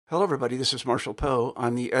Hello, everybody. This is Marshall Poe.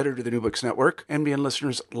 I'm the editor of the New Books Network. NBN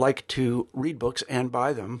listeners like to read books and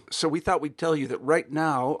buy them. So we thought we'd tell you that right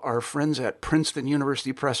now, our friends at Princeton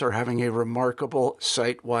University Press are having a remarkable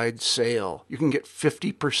site-wide sale. You can get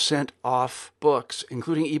 50% off books,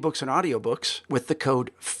 including ebooks and audiobooks, with the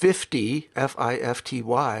code 50,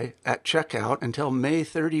 F-I-F-T-Y, at checkout until May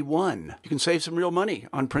 31. You can save some real money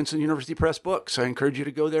on Princeton University Press books. I encourage you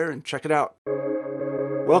to go there and check it out.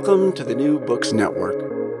 Welcome to the New Books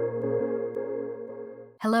Network.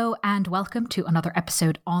 Hello and welcome to another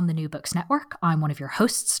episode on the New Books Network. I'm one of your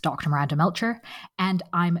hosts, Dr. Miranda Melcher, and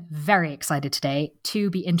I'm very excited today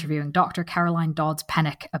to be interviewing Dr. Caroline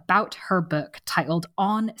Dodds-Pennock about her book titled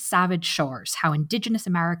On Savage Shores: How Indigenous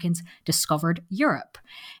Americans Discovered Europe.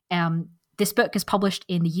 This book is published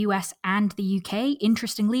in the US and the UK.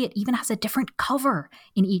 Interestingly, it even has a different cover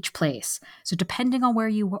in each place. So depending on where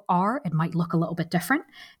you are, it might look a little bit different.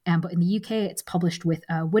 But in the UK, it's published with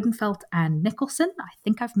Weidenfeld and Nicholson. I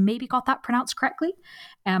think I've maybe got that pronounced correctly.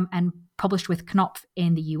 And published with Knopf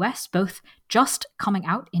in the US, both just coming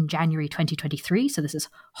out in January 2023. So this is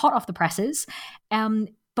hot off the presses.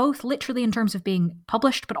 Both literally in terms of being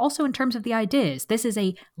published, but also in terms of the ideas. This is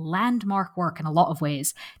a landmark work in a lot of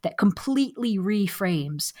ways that completely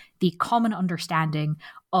reframes the common understanding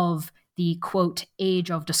of the, quote, age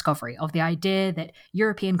of discovery, of the idea that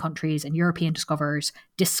European countries and European discoverers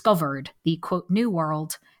discovered the, quote, new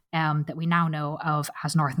world that we now know of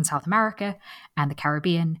as North and South America and the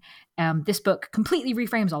Caribbean. This book completely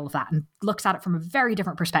reframes all of that and looks at it from a very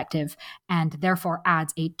different perspective, and therefore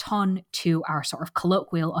adds a ton to our sort of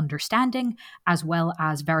colloquial understanding, as well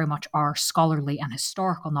as very much our scholarly and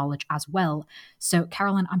historical knowledge as well. So,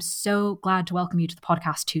 Caroline, I'm so glad to welcome you to the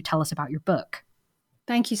podcast to tell us about your book.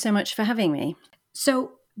 Thank you so much for having me.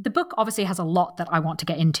 So, the book obviously has a lot that I want to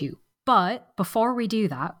get into. But before we do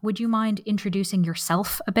that, would you mind introducing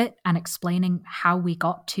yourself a bit and explaining how we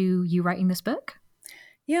got to you writing this book?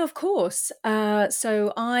 Yeah, of course.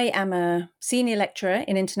 So I am a senior lecturer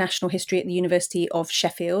in international history at the University of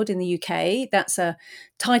Sheffield in the UK. That's a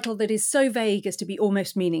title that is so vague as to be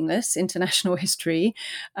almost meaningless, international history.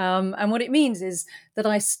 And what it means is that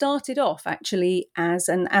I started off actually as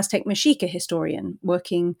an Aztec Mexica historian,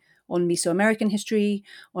 working on Mesoamerican history,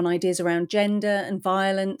 on ideas around gender and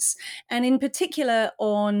violence, and in particular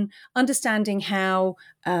on understanding how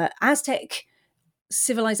Aztec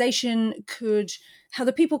civilization how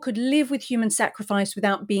the people could live with human sacrifice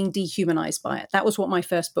without being dehumanized by it. That was what my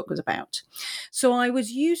first book was about. So I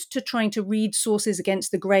was used to trying to read sources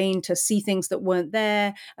against the grain, to see things that weren't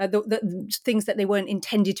there, the things that they weren't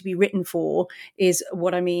intended to be written for is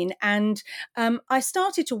what I mean. And I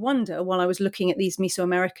started to wonder while I was looking at these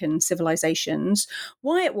Mesoamerican civilizations,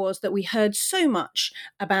 why it was that we heard so much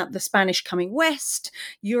about the Spanish coming west,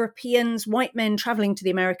 Europeans, white men traveling to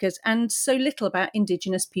the Americas, and so little about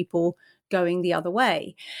indigenous people going the other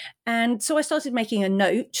way. And so I started making a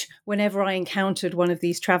note whenever I encountered one of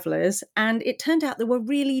these travelers, and it turned out there were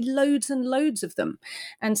really loads and loads of them.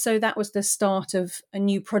 And so that was the start of a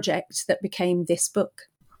new project that became this book.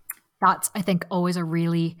 That's, I think, always a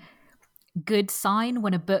really good sign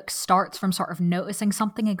when a book starts from sort of noticing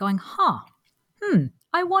something and going,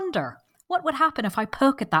 I wonder. What would happen if I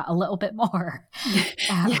poke at that a little bit more?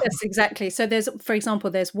 Yes, exactly. So for example,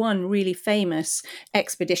 there's one really famous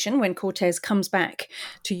expedition when Cortes comes back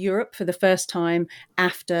to Europe for the first time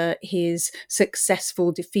after his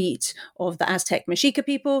successful defeat of the Aztec Mexica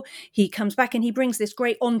people. He comes back and he brings this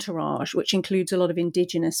great entourage, which includes a lot of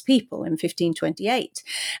indigenous people in 1528.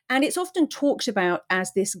 And it's often talked about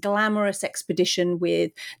as this glamorous expedition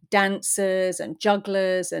with dancers and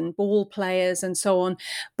jugglers and ball players and so on.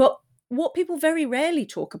 But what people very rarely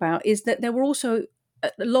talk about is that there were also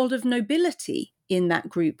a lot of nobility in that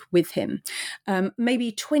group with him.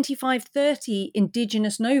 Maybe 25, 30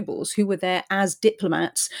 indigenous nobles who were there as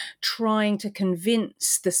diplomats trying to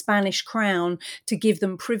convince the Spanish crown to give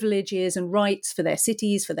them privileges and rights for their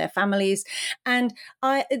cities, for their families. And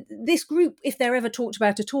this group, if they're ever talked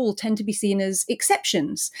about at all, tend to be seen as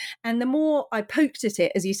exceptions. And the more I poked at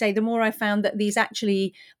it, as you say, the more I found that these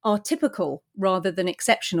actually are typical rather than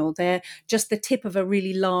exceptional. They're just the tip of a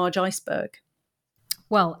really large iceberg.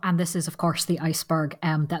 Well, and this is, of course, the iceberg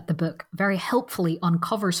that the book very helpfully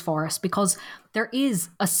uncovers for us, because there is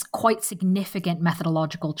a quite significant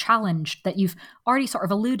methodological challenge that you've already sort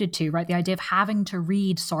of alluded to, right? The idea of having to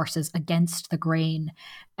read sources against the grain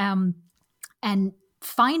and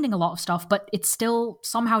finding a lot of stuff, but it's still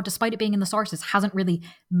somehow, despite it being in the sources, hasn't really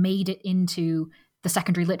made it into the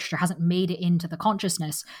secondary literature, hasn't made it into the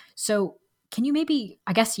consciousness. So can you maybe,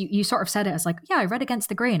 I guess you sort of said it as like, yeah, I read Against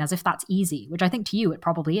the Grain as if that's easy, which I think to you it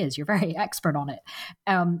probably is. You're very expert on it.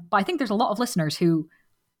 But I think there's a lot of listeners who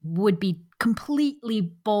would be completely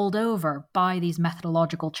bowled over by these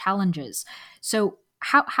methodological challenges. So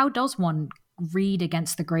how does one read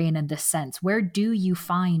Against the Grain in this sense? Where do you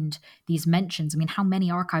find these mentions? I mean, how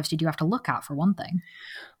many archives did you have to look at, for one thing?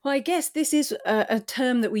 Well, I guess this is a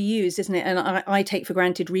term that we use, isn't it? And I take for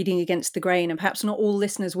granted reading Against the Grain, and perhaps not all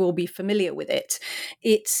listeners will be familiar with it.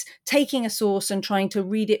 It's taking a source and trying to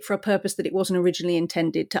read it for a purpose that it wasn't originally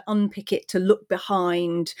intended, to unpick it, to look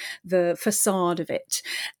behind the facade of it.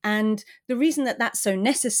 And the reason that that's so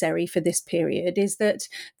necessary for this period is that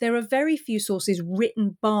there are very few sources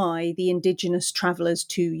written by the indigenous travellers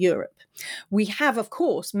to Europe. We have, of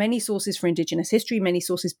course, many sources for Indigenous history, many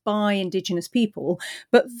sources by Indigenous people,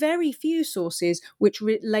 but very few sources which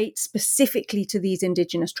relate specifically to these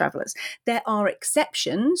Indigenous travellers. There are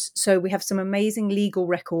exceptions. So we have some amazing legal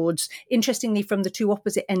records, interestingly, from the two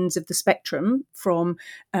opposite ends of the spectrum, from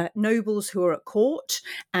nobles who are at court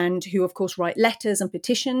and who, of course, write letters and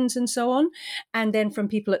petitions and so on, and then from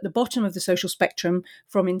people at the bottom of the social spectrum,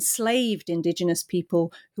 from enslaved Indigenous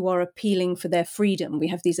people who are appealing for their freedom. We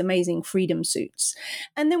have these amazing freedom suits.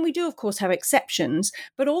 And then we do, of course, have exceptions,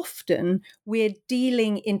 but often we're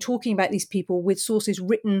dealing in talking about these people with sources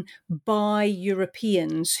written by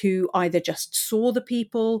Europeans who either just saw the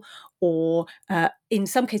people or in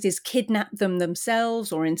some cases kidnapped them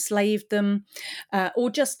themselves or enslaved them or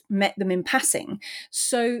just met them in passing.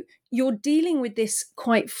 So you're dealing with this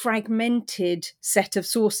quite fragmented set of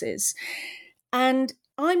sources. And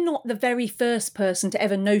I'm not the very first person to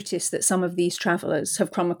ever notice that some of these travellers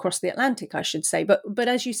have come across the Atlantic, I should say. But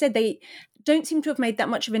as you said, they don't seem to have made that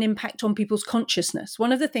much of an impact on people's consciousness.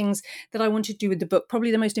 One of the things that I wanted to do with the book, probably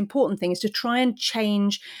the most important thing, is to try and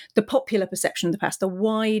change the popular perception of the past, the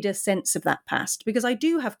wider sense of that past. Because I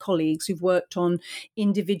do have colleagues who've worked on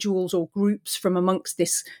individuals or groups from amongst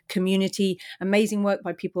this community. Amazing work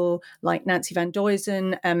by people like Nancy van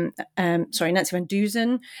Dusen, Andres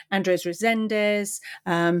Resendes,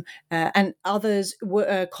 and others,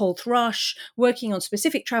 Cole Thrush, working on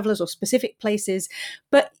specific travellers or specific places.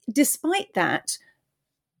 But despite that,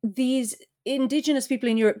 these Indigenous people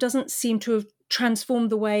in Europe doesn't seem to have transformed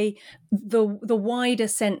the way the wider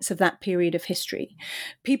sense of that period of history.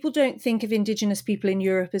 People don't think of Indigenous people in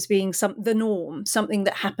Europe as being the norm, something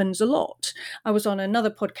that happens a lot. I was on another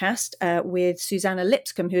podcast with Susanna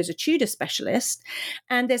Lipscomb, who is a Tudor specialist,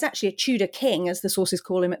 and there's actually a Tudor king, as the sources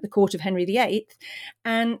call him, at the court of Henry VIII.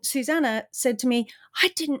 And Susanna said to me,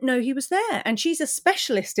 I didn't know he was there. And she's a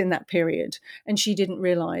specialist in that period. And she didn't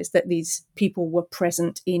realise that these people were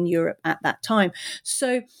present in Europe at that time.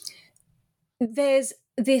 So there's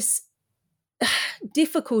this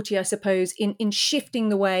difficulty, I suppose, in shifting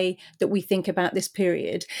the way that we think about this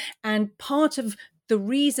period. And part of the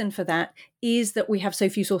reason for that is that we have so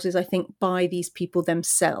few sources, I think, by these people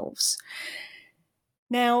themselves.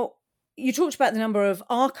 Now, you talked about the number of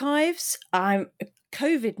archives.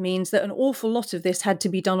 COVID means that an awful lot of this had to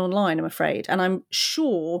be done online, I'm afraid. And I'm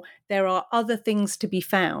sure there are other things to be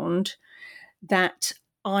found that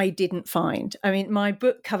I didn't find. I mean, my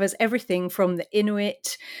book covers everything from the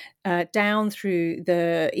Inuit down through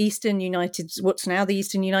what's now the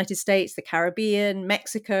Eastern United States, the Caribbean,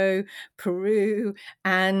 Mexico, Peru,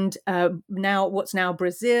 and now what's now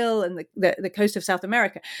Brazil and the coast of South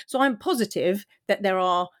America. So I'm positive that there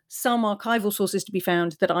are some archival sources to be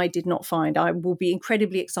found that I did not find. I will be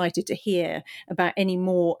incredibly excited to hear about any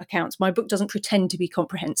more accounts. My book doesn't pretend to be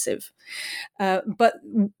comprehensive, but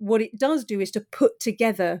what it does do is to put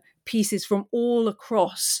together pieces from all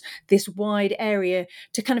across this wide area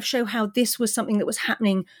to kind of show how this was something that was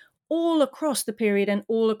happening all across the period and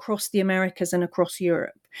all across the Americas and across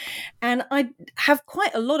Europe. And I have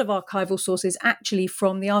quite a lot of archival sources actually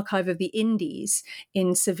from the Archive of the Indies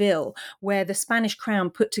in Seville, where the Spanish Crown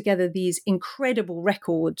put together these incredible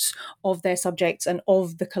records of their subjects and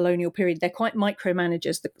of the colonial period. They're quite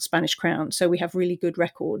micromanagers, the Spanish Crown, so we have really good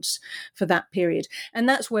records for that period. And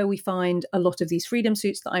that's where we find a lot of these freedom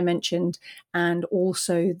suits that I mentioned, and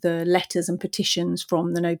also the letters and petitions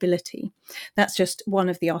from the nobility. That's just one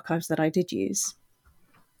of the archives that I did use.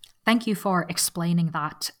 Thank you for explaining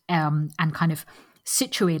that and kind of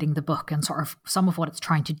situating the book and sort of some of what it's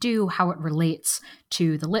trying to do, how it relates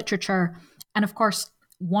to the literature. And of course,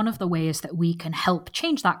 one of the ways that we can help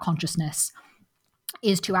change that consciousness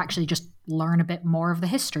is to actually just learn a bit more of the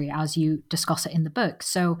history as you discuss it in the book.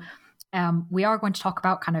 So we are going to talk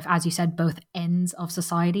about kind of, as you said, both ends of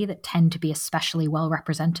society that tend to be especially well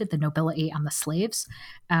represented, the nobility and the slaves.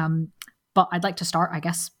 But I'd like to start, I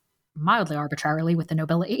guess, mildly arbitrarily with the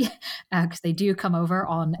nobility, because they do come over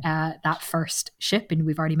on that first ship, and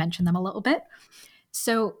we've already mentioned them a little bit.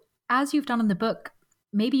 So, as you've done in the book,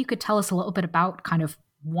 maybe you could tell us a little bit about kind of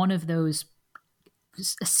one of those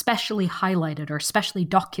especially highlighted or especially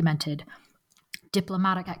documented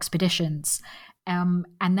diplomatic expeditions, and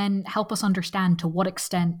then help us understand to what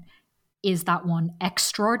extent is that one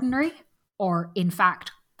extraordinary or, in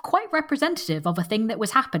fact, quite representative of a thing that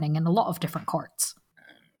was happening in a lot of different courts.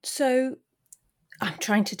 So I'm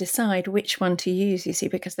trying to decide which one to use, you see,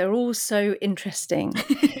 because they're all so interesting.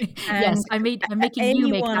 Yes, I'm making you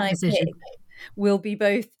make that decision. Will be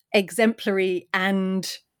both exemplary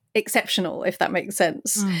and exceptional, if that makes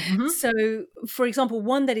sense. Mm-hmm. So, for example,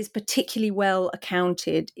 one that is particularly well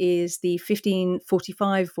accounted is the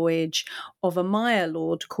 1545 voyage of a Maya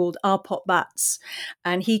lord called Arpot-Bats.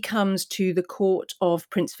 And he comes to the court of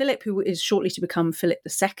Prince Philip, who is shortly to become Philip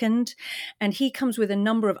II. And he comes with a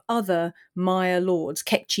number of other Maya lords,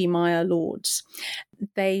 Kekchi Maya lords.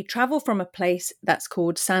 They travel from a place that's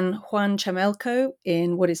called San Juan Chamelco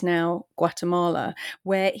in what is now Guatemala,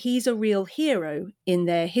 where he's a real hero in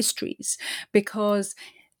their histories, because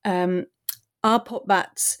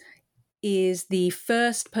Arpot-Bats is the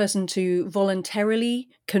first person to voluntarily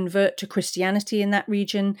convert to Christianity in that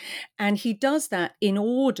region. And he does that in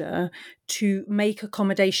order to make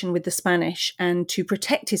accommodation with the Spanish and to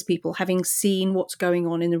protect his people, having seen what's going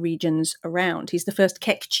on in the regions around. He's the first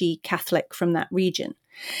Kekchi Catholic from that region.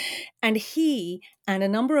 And he and a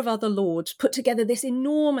number of other lords put together this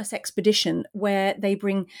enormous expedition where they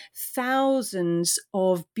bring thousands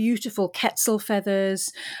of beautiful quetzal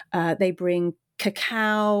feathers. They bring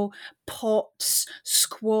cacao, pots,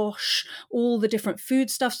 squash, all the different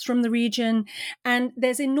foodstuffs from the region. And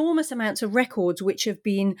there's enormous amounts of records which have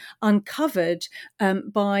been uncovered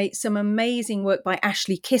by some amazing work by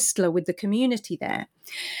Ashley Kistler with the community there.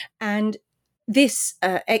 And this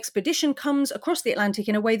expedition comes across the Atlantic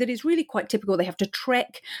in a way that is really quite typical. They have to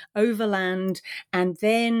trek overland, and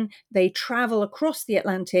then they travel across the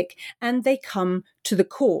Atlantic, and they come to the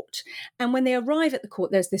court. And when they arrive at the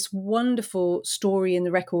court, there's this wonderful story in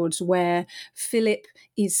the records where Philip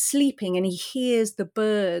is sleeping and he hears the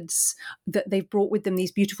birds that they've brought with them,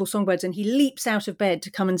 these beautiful songbirds, and he leaps out of bed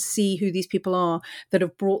to come and see who these people are that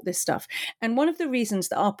have brought this stuff. And one of the reasons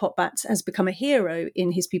that Arpot-Bats has become a hero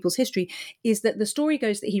in his people's history is that the story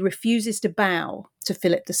goes that he refuses to bow to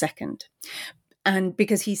Philip II. And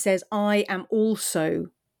because he says, I am also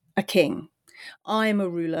a king. I'm a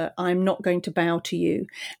ruler. I'm not going to bow to you.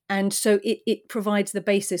 And so it provides the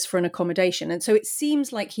basis for an accommodation. And so it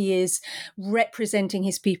seems like he is representing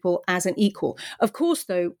his people as an equal. Of course,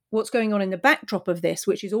 though, what's going on in the backdrop of this,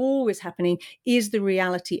 which is always happening, is the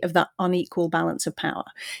reality of that unequal balance of power.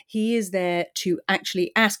 He is there to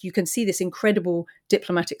actually ask. You can see this incredible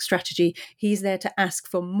diplomatic strategy. He's there to ask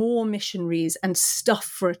for more missionaries and stuff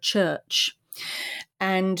for a church.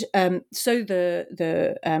 And so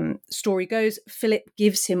the story goes, Philip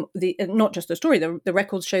gives him not just the story, the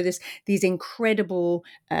records show these incredible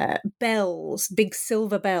bells, big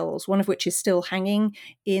silver bells, one of which is still hanging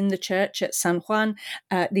in the church at San Juan,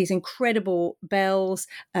 these incredible bells,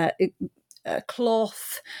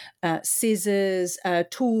 cloth, scissors,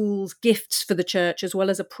 tools, gifts for the church, as well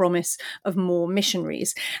as a promise of more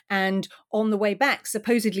missionaries. And on the way back,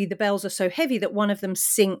 supposedly the bells are so heavy that one of them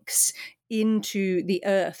sinks into the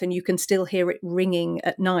earth, and you can still hear it ringing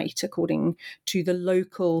at night, according to the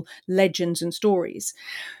local legends and stories.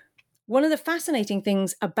 One of the fascinating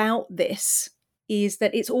things about this is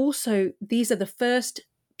that it's also, these are the first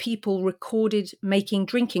people recorded making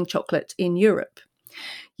drinking chocolate in Europe.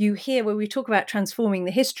 You hear, when we talk about transforming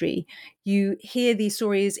the history, you hear these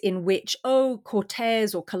stories in which,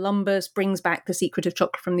 Cortez or Columbus brings back the secret of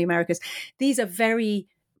chocolate from the Americas. These are very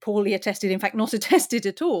poorly attested, in fact, not attested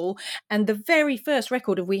at all. And the very first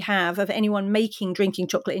record we have of anyone making drinking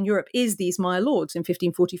chocolate in Europe is these Maya lords in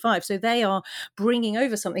 1545. So they are bringing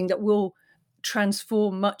over something that will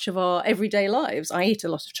transform much of our everyday lives. I eat a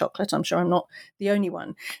lot of chocolate. I'm sure I'm not the only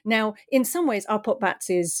one. Now, in some ways,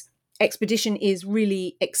 Arpot-Bats' expedition is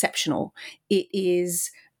really exceptional. It is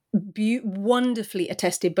wonderfully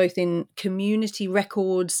attested both in community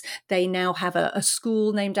records. They now have a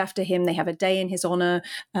school named after him. They have a day in his honor,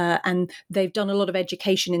 and they've done a lot of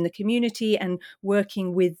education in the community and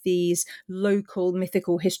working with these local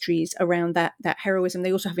mythical histories around that heroism.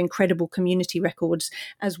 They also have incredible community records,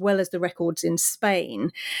 as well as the records in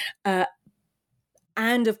Spain.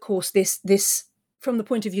 And of course, this from the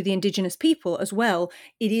point of view of the indigenous people as well,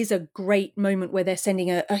 it is a great moment where they're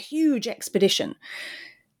sending a huge expedition.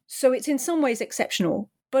 So it's in some ways exceptional,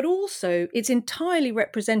 but also it's entirely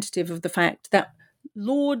representative of the fact that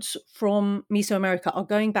lords from Mesoamerica are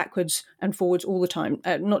going backwards and forwards all the time,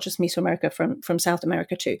 not just Mesoamerica, from South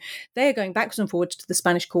America too. They are going backwards and forwards to the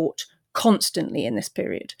Spanish court constantly in this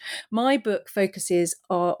period. My book focuses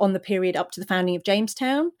on the period up to the founding of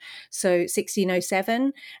Jamestown, so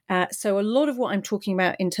 1607. So a lot of what I'm talking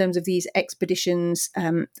about in terms of these expeditions,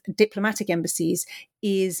 diplomatic embassies,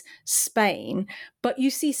 is Spain. But you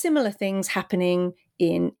see similar things happening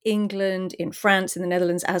in England, in France, in the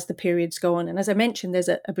Netherlands as the periods go on. And as I mentioned, there's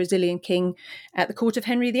a Brazilian king at the court of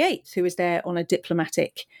Henry VIII who is there on a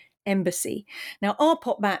diplomatic embassy. Now,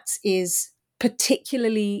 Ardpot Bats is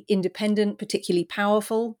particularly independent, particularly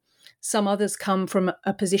powerful. Some others come from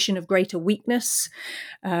a position of greater weakness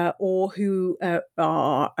or who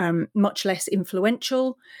are much less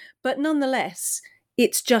influential. But nonetheless,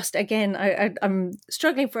 it's just, again, I'm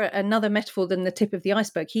struggling for another metaphor than the tip of the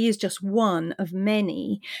iceberg. He is just one of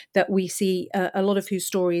many that we see, a lot of whose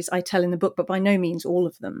stories I tell in the book, but by no means all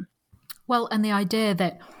of them. Well, and the idea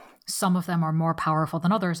that some of them are more powerful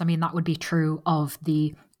than others, I mean, that would be true of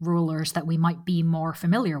the rulers that we might be more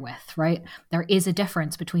familiar with, right? There is a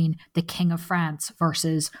difference between the King of France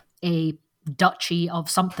versus a duchy of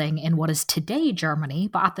something in what is today Germany,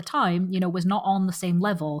 but at the time, was not on the same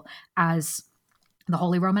level as the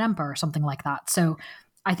Holy Roman Emperor or something like that. So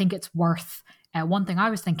I think it's worth, one thing I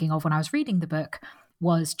was thinking of when I was reading the book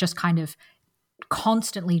was just kind of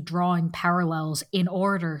constantly drawing parallels in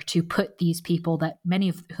order to put these people, that many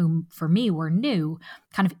of whom for me were new,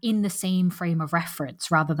 kind of in the same frame of reference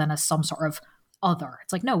rather than as some sort of other.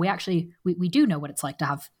 It's like, no, we do know what it's like to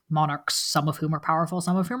have monarchs, some of whom are powerful,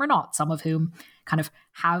 some of whom are not, some of whom kind of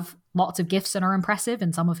have lots of gifts and are impressive,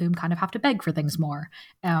 and some of whom kind of have to beg for things more.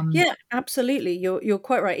 Yeah, absolutely. You're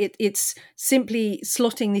quite right. It's simply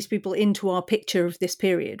slotting these people into our picture of this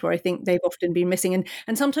period where I think they've often been missing.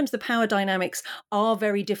 And sometimes the power dynamics are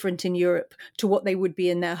very different in Europe to what they would be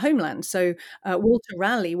in their homeland. So Walter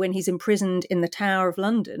Raleigh, when he's imprisoned in the Tower of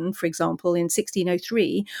London, for example, in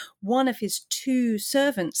 1603, one of his two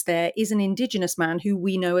servants there is an indigenous man who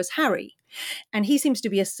we know as Harry. And he seems to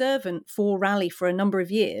be a servant for Raleigh for a number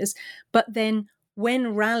of years. But then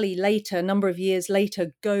when Raleigh later, a number of years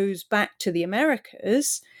later, goes back to the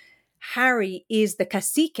Americas, Harry is the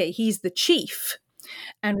cacique, he's the chief.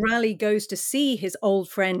 And Raleigh goes to see his old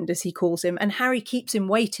friend, as he calls him, and Harry keeps him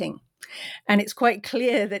waiting. And it's quite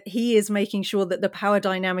clear that he is making sure that the power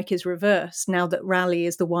dynamic is reversed now that Raleigh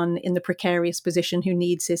is the one in the precarious position who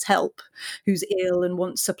needs his help, who's ill and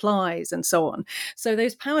wants supplies and so on. So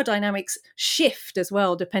those power dynamics shift as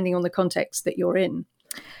well, depending on the context that you're in.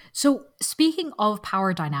 So speaking of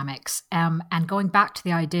power dynamics, and going back to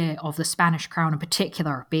the idea of the Spanish crown in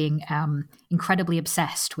particular being incredibly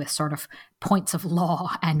obsessed with sort of points of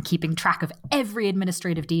law and keeping track of every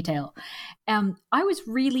administrative detail, I was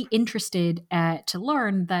really interested to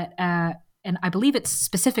learn that, and I believe it's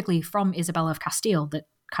specifically from Isabella of Castile that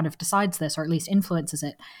kind of decides this, or at least influences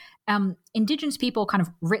it, indigenous people kind of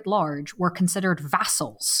writ large were considered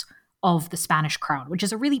vassals of the Spanish crown, which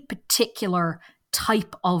is a really particular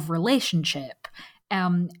type of relationship,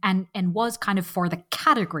 and was kind of for the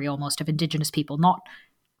category almost of indigenous people, not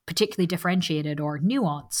particularly differentiated or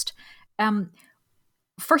nuanced.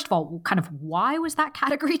 First of all, kind of why was that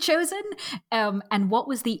category chosen? And what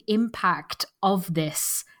was the impact of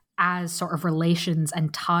this as sort of relations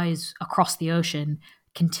and ties across the ocean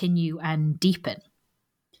continue and deepen?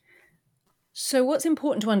 So what's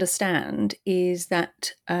important to understand is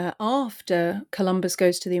that after Columbus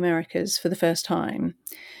goes to the Americas for the first time,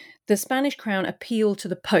 the Spanish crown appealed to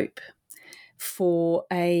the Pope for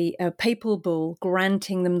a papal bull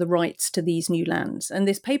granting them the rights to these new lands. And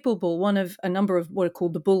this papal bull, one of a number of what are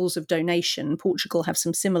called the bulls of donation, Portugal have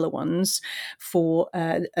some similar ones for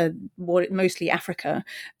mostly Africa,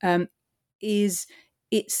 is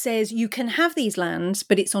it says you can have these lands,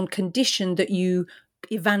 but it's on condition that you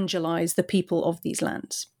evangelize the people of these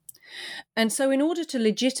lands. And so in order to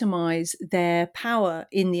legitimize their power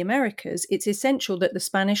in the Americas, it's essential that the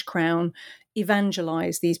Spanish crown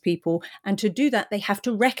evangelize these people. And to do that, they have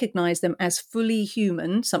to recognize them as fully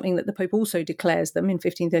human, something that the Pope also declares them in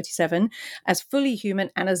 1537, as fully human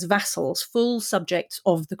and as vassals, full subjects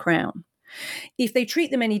of the crown. If they treat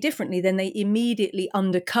them any differently, then they immediately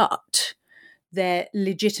undercut their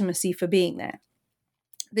legitimacy for being there.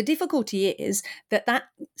 The difficulty is that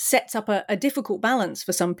sets up a difficult balance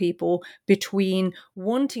for some people between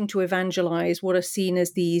wanting to evangelize what are seen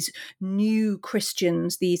as these new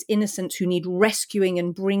Christians, these innocents who need rescuing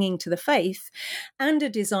and bringing to the faith, and a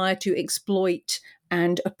desire to exploit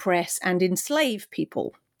and oppress and enslave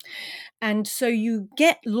people. And so you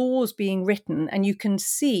get laws being written, and you can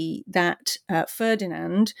see that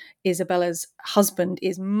Ferdinand, Isabella's husband,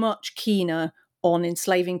 is much keener on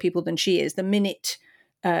enslaving people than she is. The minute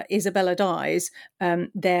Isabella dies,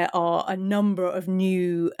 there are a number of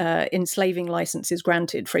new enslaving licenses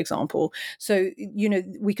granted, for example. So,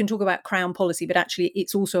 we can talk about crown policy, but actually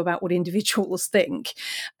it's also about what individuals think.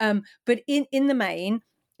 But in the main,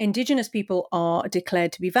 Indigenous people are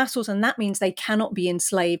declared to be vassals, and that means they cannot be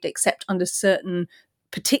enslaved except under certain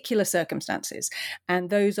particular circumstances. And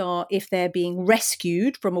those are if they're being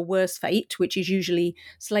rescued from a worse fate, which is usually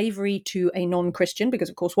slavery to a non-Christian, because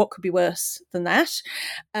of course, what could be worse than that?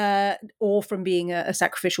 Or from being a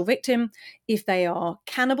sacrificial victim. If they are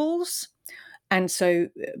cannibals, and so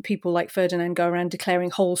people like Ferdinand go around declaring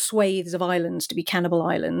whole swathes of islands to be cannibal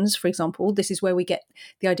islands, for example. This is where we get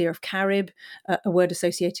the idea of Carib, a word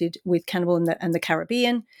associated with cannibal and the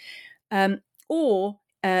Caribbean. Or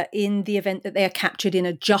in the event that they are captured in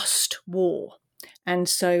a just war. And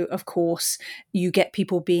so, of course, you get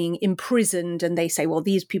people being imprisoned, and they say, well,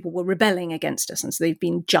 these people were rebelling against us, and so they've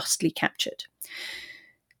been justly captured.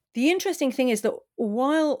 The interesting thing is that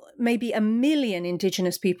while maybe 1 million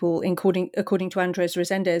Indigenous people, according to Andres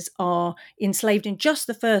Reséndez, are enslaved in just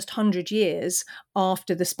the first 100 years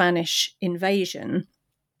after the Spanish invasion,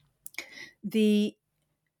 the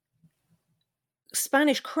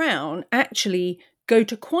Spanish crown actually go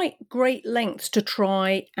to quite great lengths to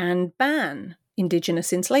try and ban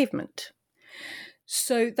Indigenous enslavement.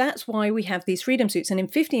 So that's why we have these freedom suits. And in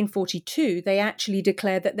 1542, they actually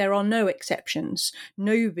declare that there are no exceptions.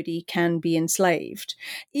 Nobody can be enslaved.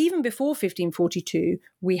 Even before 1542,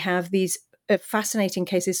 we have these fascinating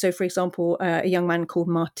cases. So, for example, a young man called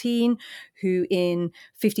Martin, who in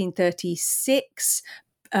 1536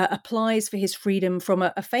 applies for his freedom from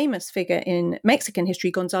a famous figure in Mexican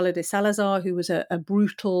history, Gonzalo de Salazar, who was a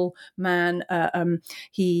brutal man.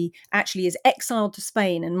 He actually is exiled to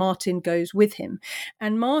Spain, and Martin goes with him.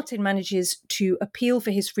 And Martin manages to appeal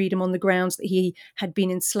for his freedom on the grounds that he had been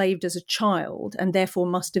enslaved as a child and therefore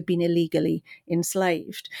must have been illegally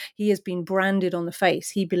enslaved. He has been branded on the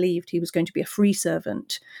face. He believed he was going to be a free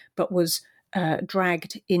servant, but was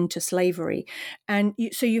dragged into slavery. And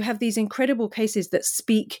so you have these incredible cases that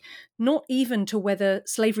speak not even to whether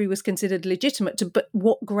slavery was considered legitimate, but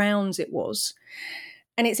what grounds it was.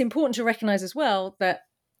 And it's important to recognize as well that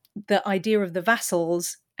the idea of the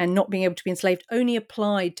vassals and not being able to be enslaved only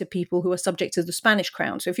applied to people who are subject to the Spanish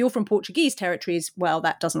crown. So if you're from Portuguese territories, well,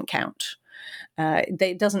 that doesn't count.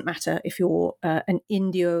 It doesn't matter if you're an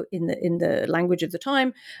Indio in the language of the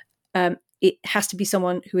time. It has to be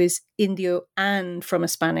someone who is Indio and from a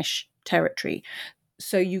Spanish territory.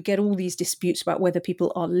 So you get all these disputes about whether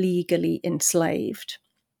people are legally enslaved,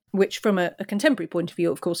 which from a contemporary point of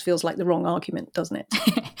view, of course, feels like the wrong argument, doesn't it?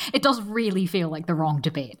 It does really feel like the wrong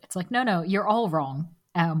debate. It's like, no, you're all wrong.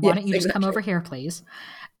 Why don't you just come over here, please?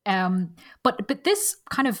 But this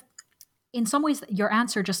kind of, in some ways, your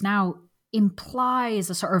answer just now implies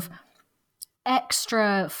a sort of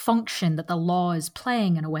extra function that the law is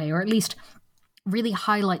playing in a way, or at least really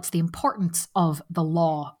highlights the importance of the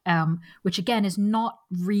law, which again is not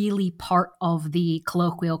really part of the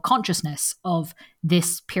colloquial consciousness of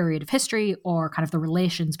this period of history, or kind of the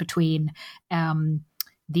relations between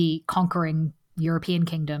the conquering European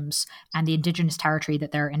kingdoms and the indigenous territory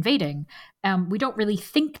that they're invading. We don't really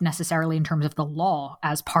think necessarily in terms of the law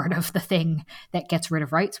as part of the thing that gets rid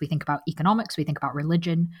of rights. We think about economics, we think about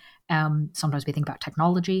religion, sometimes we think about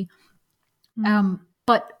technology.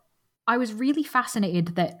 But I was really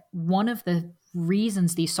fascinated that one of the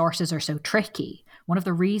reasons these sources are so tricky, one of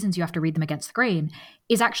the reasons you have to read them against the grain,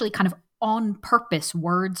 is actually kind of on purpose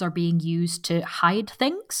words are being used to hide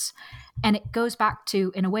things. And it goes back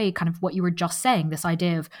to, in a way, kind of what you were just saying, this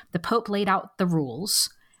idea of the Pope laid out the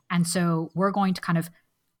rules. And so we're going to kind of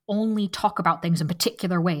only talk about things in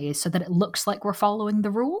particular ways so that it looks like we're following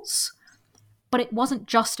the rules. But it wasn't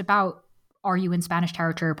just about, are you in Spanish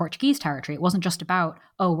territory or Portuguese territory? It wasn't just about,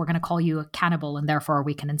 oh, we're going to call you a cannibal and therefore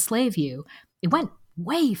we can enslave you. It went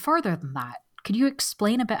way further than that. Could you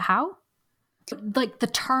explain a bit how? Like the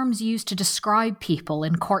terms used to describe people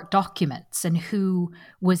in court documents and who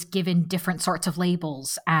was given different sorts of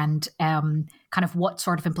labels and kind of what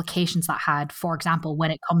sort of implications that had, for example, when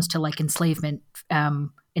it comes to like enslavement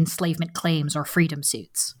claims or freedom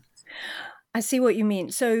suits. I see what you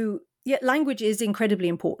mean. So yeah, language is incredibly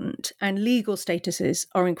important and legal statuses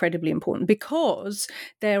are incredibly important because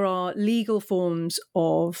there are legal forms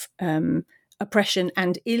of oppression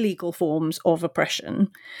and illegal forms of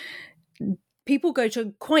oppression. people go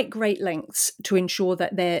to quite great lengths to ensure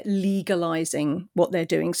that they're legalizing what they're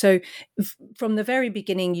doing. So from the very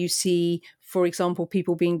beginning, you see, for example,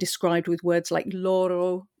 people being described with words like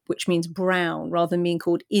loro, which means brown, rather than being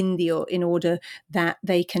called Indio, in order that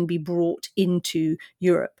they can be brought into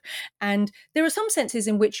Europe. And there are some senses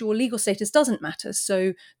in which your legal status doesn't matter.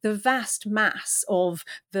 So the vast mass of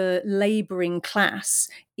the labouring class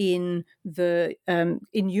in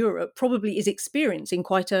Europe probably is experiencing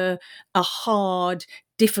quite a hard,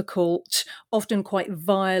 difficult, often quite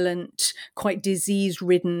violent, quite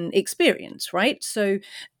disease-ridden experience, right? So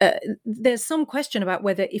there's some question about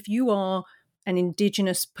whether, if you are an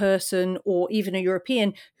indigenous person or even a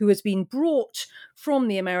European who has been brought from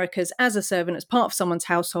the Americas as a servant, as part of someone's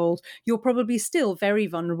household, you're probably still very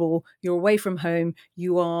vulnerable. You're away from home.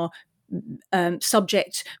 You are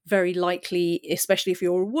subject, very likely, especially if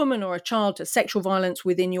you're a woman or a child, to sexual violence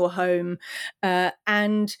within your home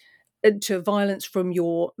and to violence from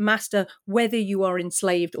your master, whether you are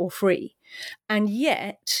enslaved or free. And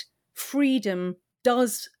yet, freedom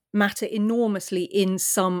does matter enormously in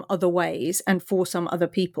some other ways and for some other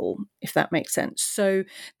people, if that makes sense. So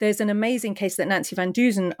there's an amazing case that Nancy Van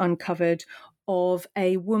Dusen uncovered of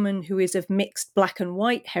a woman who is of mixed black and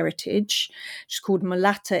white heritage. She's called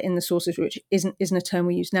mulatta in the sources, which isn't a term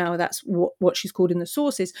we use now. That's what she's called in the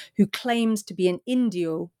sources, who claims to be an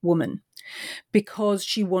Indio woman because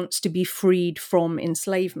she wants to be freed from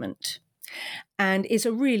enslavement. And it's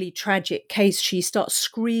a really tragic case. She starts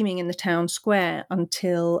screaming in the town square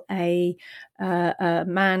until a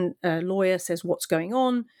lawyer says, "What's going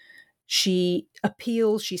on?" She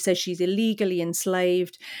appeals. She says she's illegally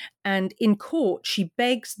enslaved. And in court, she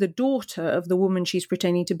begs the daughter of the woman she's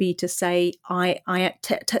pretending to be to say,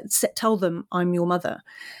 tell them I'm your mother.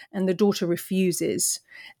 And the daughter refuses.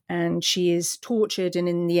 And she is tortured and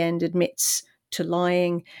in the end admits to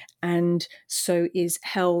lying, and so is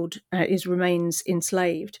held, remains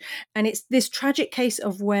enslaved. And it's this tragic case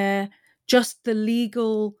of where just the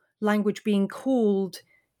legal language being called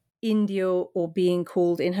Indio, or being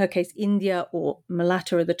called, in her case, India or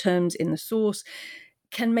mulatta are the terms in the source,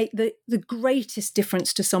 can make the greatest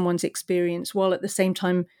difference to someone's experience, while at the same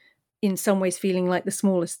time, in some ways, feeling like the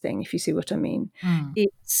smallest thing, if you see what I mean.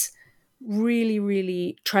 It's really,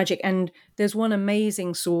 really tragic. And there's one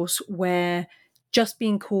amazing source where just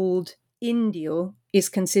being called Indio is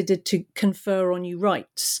considered to confer on you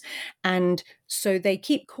rights. And so they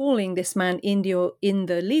keep calling this man Indio in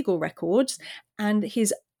the legal records, and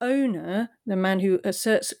his owner, the man who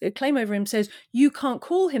asserts a claim over him, says, you can't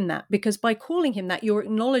call him that, because by calling him that, you're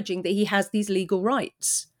acknowledging that he has these legal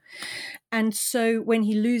rights. And so when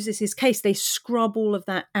he loses his case, they scrub all of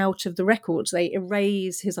that out of the records. They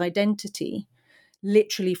erase his identity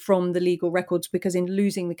literally from the legal records, because in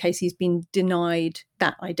losing the case, he's been denied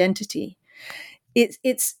that identity.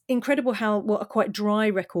 It's incredible how what are quite dry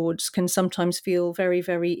records can sometimes feel very,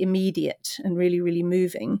 very immediate and really, really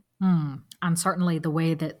moving. And certainly the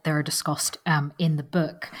way that they're discussed in the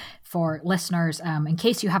book. For listeners, in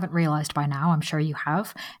case you haven't realised by now, I'm sure you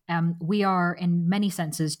have, we are in many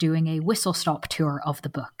senses doing a whistle-stop tour of the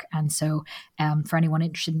book. And so for anyone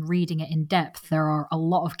interested in reading it in depth, there are a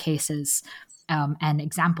lot of cases and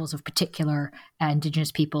examples of particular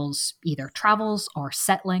Indigenous peoples either travels or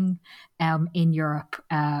settling in Europe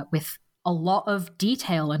with a lot of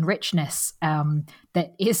detail and richness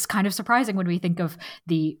that is kind of surprising when we think of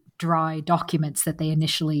the dry documents that they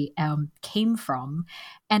initially came from.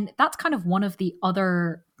 And that's kind of one of the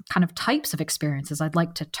other kind of types of experiences I'd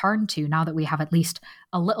like to turn to now that we have at least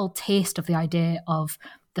a little taste of the idea of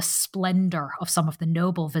the splendor of some of the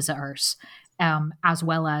noble visitors, as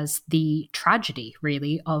well as the tragedy,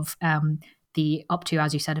 really, of the up to,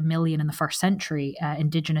 as you said, 1 million in the first century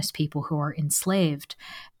Indigenous people who are enslaved.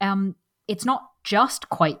 It's not just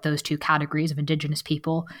quite those two categories of Indigenous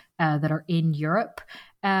people that are in Europe.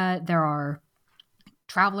 There are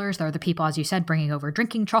travelers, there are the people, as you said, bringing over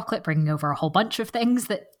drinking chocolate, bringing over a whole bunch of things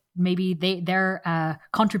that maybe their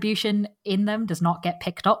contribution in them does not get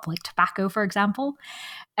picked up, like tobacco, for example.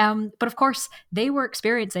 But of course, they were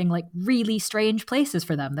experiencing like really strange places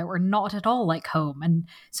for them that were not at all like home. And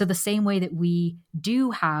so the same way that we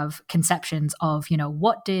do have conceptions of, you know,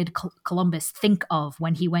 what did Columbus think of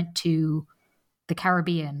when he went to the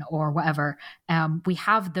Caribbean or whatever, we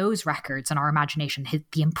have those records in our imagination,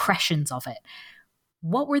 the impressions of it.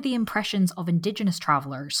 What were the impressions of Indigenous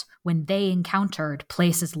travellers when they encountered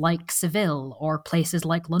places like Seville or places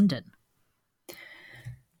like London?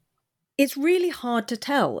 It's really hard to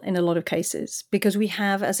tell in a lot of cases because we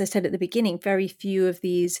have, as I said at the beginning, very few of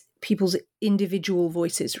these people's individual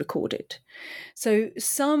voices recorded. So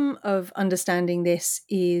some of understanding this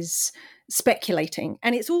is speculating.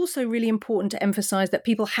 And it's also really important to emphasize that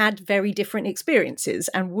people had very different experiences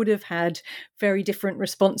and would have had very different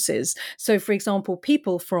responses. So, for example,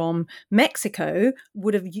 people from Mexico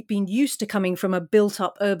would have been used to coming from a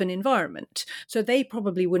built-up urban environment. So they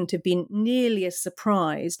probably wouldn't have been nearly as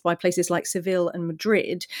surprised by places like Seville and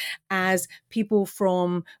Madrid as people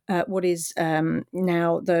from what is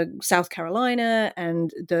now the South Carolina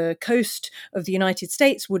and the coast of the United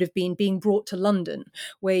States would have been being brought to London,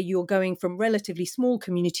 where you're going from relatively small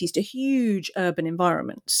communities to huge urban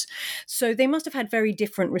environments. So they must have had very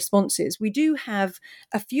different responses. We do have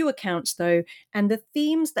a few accounts, though, and the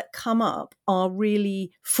themes that come up are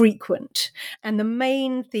really frequent. And the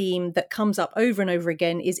main theme that comes up over and over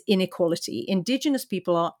again is inequality. Indigenous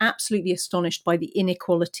people are absolutely astonished by the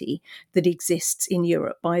inequality that exists in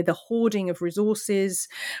Europe, by the hoarding of resources,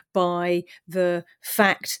 by the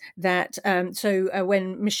fact that,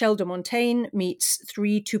 when Michel de Montaigne meets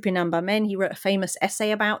 3 Tupinamba men, he wrote a famous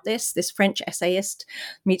essay about this French essayist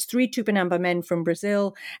meets 3 Tupinamba men from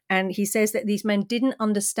Brazil, and he says that these men didn't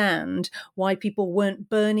understand why people weren't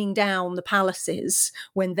burning down the palaces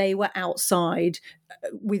when they were outside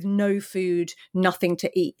with no food, nothing to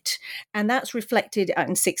eat. And that's reflected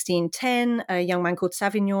in 1610. A young man called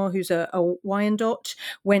Savignon, who's a Wyandot,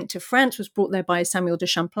 went to France, was brought there by Samuel de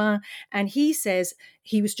Champlain. And he says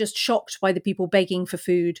he was just shocked by the people begging for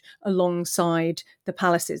food alongside the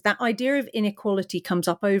palaces. That idea of inequality comes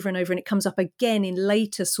up over and over, and it comes up again in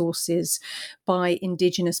later sources by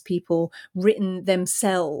Indigenous people written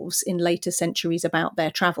themselves in later centuries about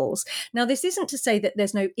their travels. Now, this isn't to say that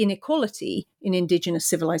there's no inequality in Indigenous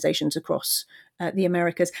civilizations across the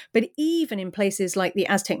Americas, but even in places like the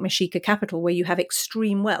Aztec Mexica capital, where you have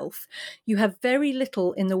extreme wealth, you have very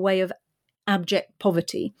little in the way of abject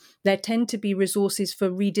poverty. There tend to be resources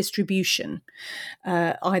for redistribution,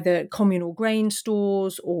 either communal grain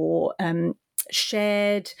stores or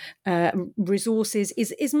shared resources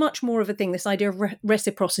is much more of a thing. This idea of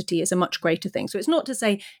reciprocity is a much greater thing. So it's not to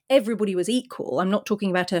say everybody was equal. I'm not talking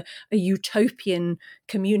about a utopian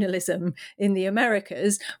communalism in the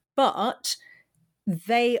Americas, but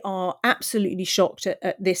they are absolutely shocked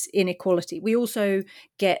at this inequality. We also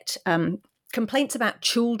get complaints about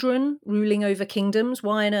children ruling over kingdoms.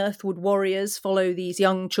 Why on earth would warriors follow these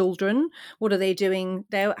young children? What are they doing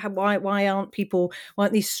there? Why aren't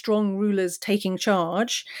these strong rulers taking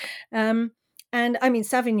charge? And I mean,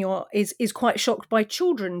 Savignon is quite shocked by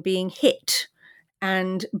children being hit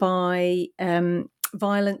and by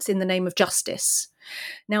violence in the name of justice.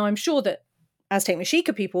 Now, I'm sure that Aztec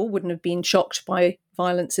Mexica people wouldn't have been shocked by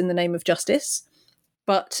violence in the name of justice,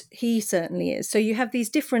 but he certainly is. So you have these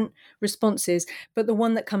different responses, but the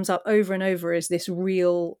one that comes up over and over is this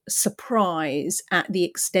real surprise at the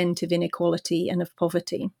extent of inequality and of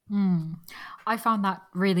poverty. I found that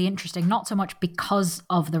really interesting, not so much because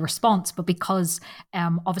of the response, but because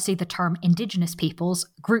obviously the term Indigenous peoples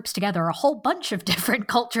groups together a whole bunch of different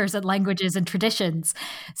cultures and languages and traditions.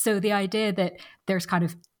 So the idea that there's kind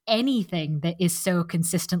of anything that is so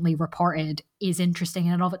consistently reported is interesting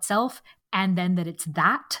in and of itself. And then that it's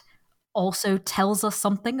that also tells us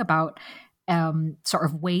something about sort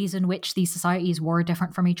of ways in which these societies were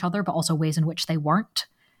different from each other, but also ways in which they weren't.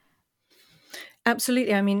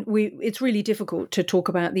 Absolutely. I mean, it's really difficult to talk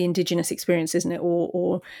about the Indigenous experience, isn't it,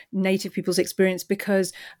 or Native people's experience,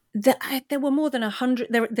 because there were more than 100,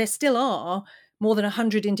 there still are more than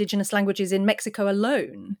 100 Indigenous languages in Mexico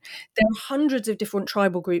alone. There are hundreds of different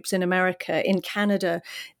tribal groups in America, in Canada.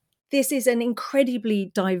 This is an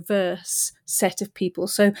incredibly diverse set of people.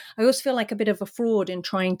 So I always feel like a bit of a fraud in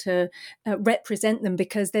trying to represent them,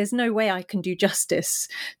 because there's no way I can do justice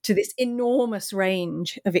to this enormous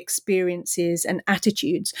range of experiences and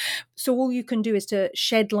attitudes. So all you can do is to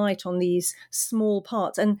shed light on these small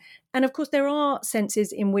parts. And of course, there are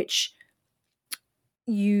senses in which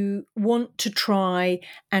you want to try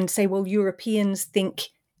and say, well, Europeans think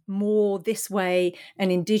more this way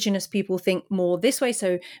and Indigenous people think more this way.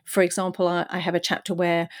 So, for example, I have a chapter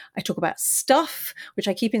where I talk about stuff, which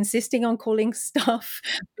I keep insisting on calling stuff,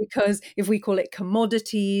 because if we call it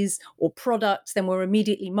commodities or products, then we're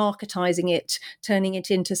immediately marketizing it, turning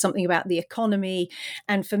it into something about the economy.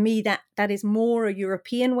 And for me, that is more a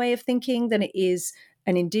European way of thinking than it is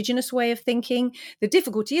an Indigenous way of thinking. The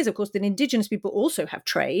difficulty is, of course, that Indigenous people also have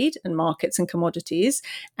trade and markets and commodities,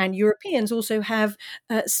 and Europeans also have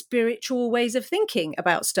spiritual ways of thinking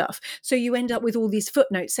about stuff. So you end up with all these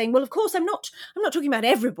footnotes saying, well, of course, I'm not talking about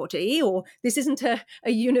everybody, or this isn't a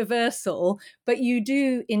universal, but you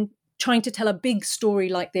do trying to tell a big story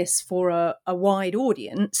like this for a wide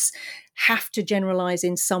audience, have to generalize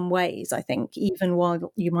in some ways, I think, even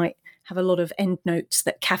while you might have a lot of endnotes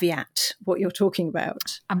that caveat what you're talking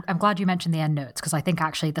about. I'm glad you mentioned the endnotes, because I think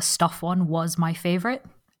actually the stuff one was my favorite.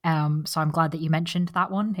 So I'm glad that you mentioned that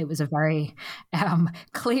one. It was a very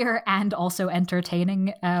clear and also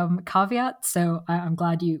entertaining caveat. So I'm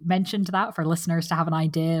glad you mentioned that for listeners to have an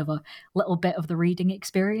idea of a little bit of the reading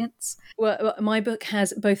experience. Well, my book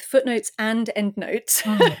has both footnotes and endnotes.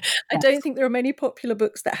 I don't think there are many popular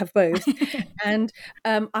books that have both. And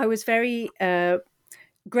I was very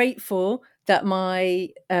grateful that my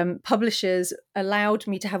publishers allowed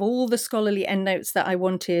me to have all the scholarly endnotes that I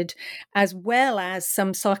wanted, as well as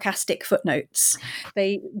some sarcastic footnotes.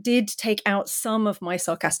 They did take out some of my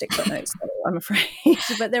sarcastic footnotes, I'm afraid,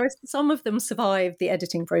 but some of them survived the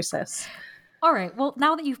editing process. All right. Well,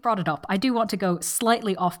 now that you've brought it up, I do want to go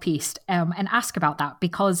slightly off-piste and ask about that,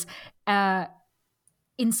 because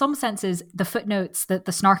in some senses, the footnotes, the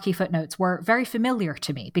snarky footnotes, were very familiar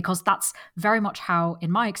to me, because that's very much how,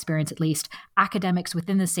 in my experience at least, academics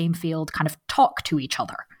within the same field kind of talk to each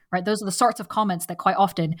other. Right? Those are the sorts of comments that quite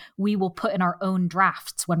often we will put in our own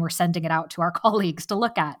drafts when we're sending it out to our colleagues to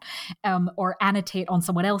look at, or annotate on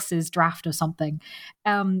someone else's draft of something.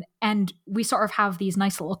 And we sort of have these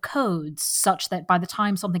nice little codes such that by the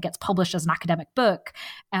time something gets published as an academic book,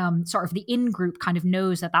 sort of the in-group kind of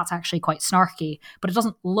knows that that's actually quite snarky, but it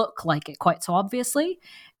doesn't look like it quite so obviously.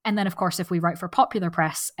 And then, of course, if we write for popular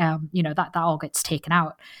press, that all gets taken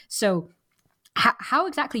out. So how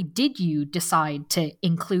exactly did you decide to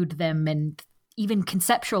include them and even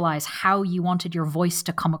conceptualize how you wanted your voice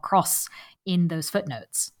to come across in those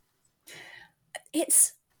footnotes?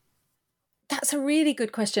 That's a really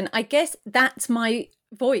good question. I guess that's my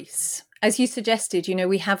voice. As you suggested,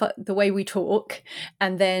 we have the way we talk,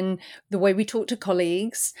 and then the way we talk to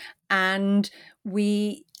colleagues, and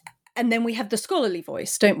then we have the scholarly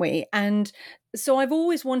voice, don't we? And so I've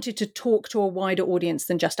always wanted to talk to a wider audience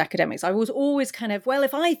than just academics. I was always kind of, well,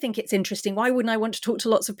 if I think it's interesting, why wouldn't I want to talk to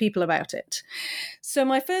lots of people about it? So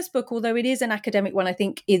my first book, although it is an academic one, I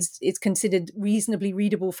think is considered reasonably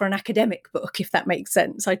readable for an academic book, if that makes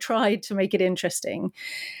sense. I tried to make it interesting.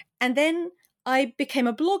 And then I became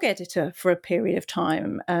a blog editor for a period of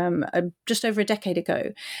time, just over a decade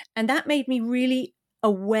ago. And that made me really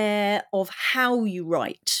aware of how you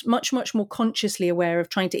write, much, much more consciously aware of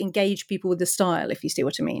trying to engage people with the style, if you see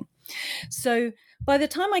what I mean. So by the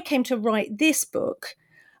time I came to write this book,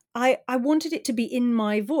 I wanted it to be in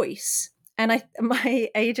my voice. And my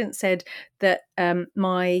agent said that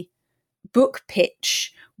my book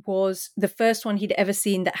pitch was the first one he'd ever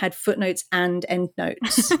seen that had footnotes and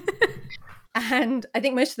endnotes. And I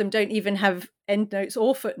think most of them don't even have endnotes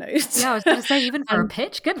or footnotes. Yeah, I was going to say, even for a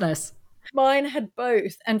pitch, goodness. Mine had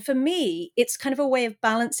both. And for me, it's kind of a way of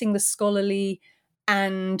balancing the scholarly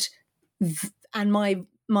and my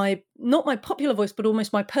not my popular voice, but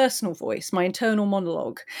almost my personal voice, my internal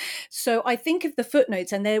monologue. So I think of the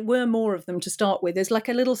footnotes, and there were more of them to start with. There's like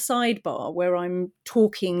a little sidebar where I'm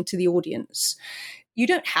talking to the audience. You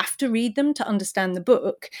don't have to read them to understand the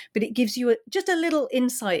book, but it gives you just a little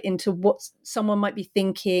insight into what someone might be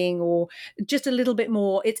thinking, or just a little bit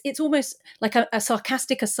more. It's almost like a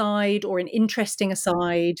sarcastic aside, or an interesting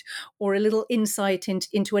aside, or a little insight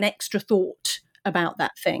into an extra thought about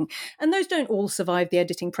that thing. And those don't all survive the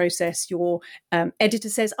editing process. Your editor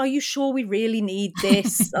says, "Are you sure we really need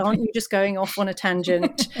this? Aren't you just going off on a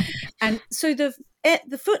tangent?" And so the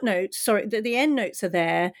footnotes, the endnotes are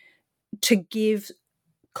there to give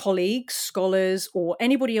colleagues, scholars, or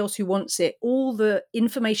anybody else who wants it all the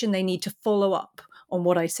information they need to follow up on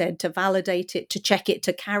what I said, to validate it, to check it,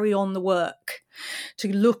 to carry on the work,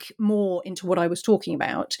 to look more into what I was talking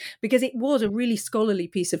about, because it was a really scholarly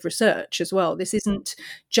piece of research as well. This isn't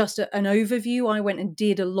just an overview. I went and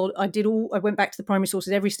did a lot. I went back to the primary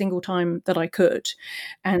sources every single time that I could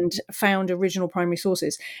and found original primary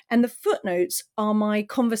sources. And the footnotes are my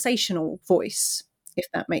conversational voice, if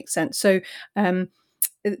that makes sense. So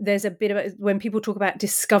there's a bit of when people talk about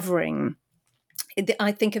discovering,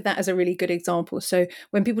 I think of that as a really good example. So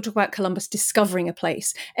when people talk about Columbus discovering a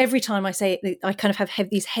place, every time I say it, I kind of have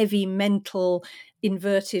these heavy mental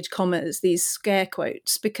inverted commas, these scare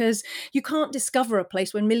quotes, because you can't discover a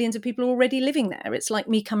place when millions of people are already living there. It's like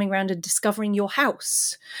me coming around and discovering your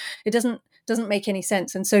house. It doesn't make any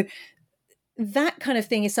sense. And so that kind of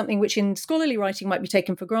thing is something which in scholarly writing might be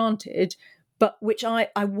taken for granted, but which I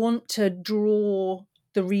want to draw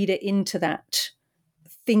the reader into that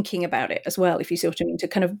thinking about it as well, if you see what I mean, to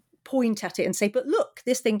kind of point at it and say, but look,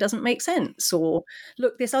 this thing doesn't make sense, or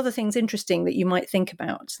look, this other thing's interesting that you might think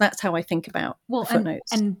about. That's how I think about the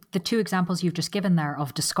footnotes. And the two examples you've just given there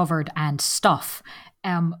of discovered and stuff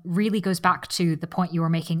really goes back to the point you were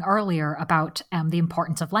making earlier about the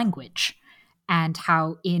importance of language. And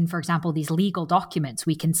how in, for example, these legal documents,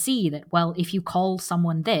 we can see that, well, if you call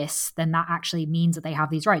someone this, then that actually means that they have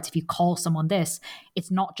these rights. If you call someone this, it's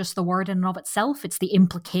not just the word in and of itself, it's the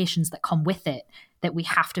implications that come with it that we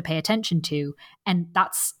have to pay attention to. And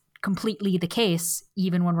that's completely the case,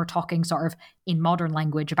 even when we're talking sort of in modern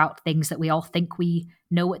language about things that we all think we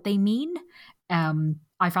know what they mean.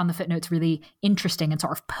 I found the footnotes really interesting and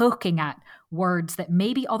sort of poking at words that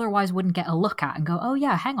maybe otherwise wouldn't get a look at and go, oh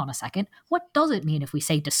yeah, hang on a second. What does it mean if we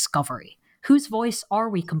say discovery? Whose voice are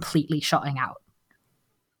we completely shutting out?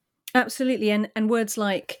 Absolutely. And words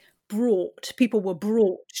like brought, people were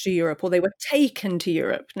brought to Europe, or they were taken to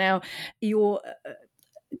Europe. Now, you're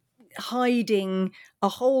hiding a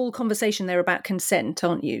whole conversation there about consent,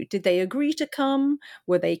 aren't you? Did they agree to come?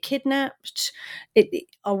 Were they kidnapped?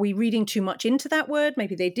 Are we reading too much into that word?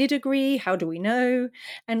 Maybe they did agree. How do we know?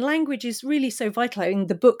 And language is really so vital. I mean,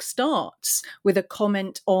 the book starts with a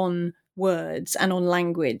comment on words and on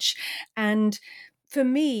language. And for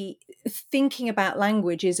me, thinking about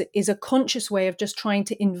language is a conscious way of just trying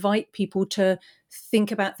to invite people to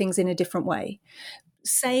think about things in a different way.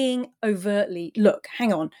 Saying overtly, look,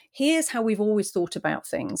 hang on, here's how we've always thought about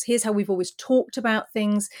things. Here's how we've always talked about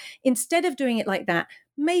things. Instead of doing it like that,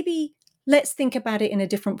 maybe let's think about it in a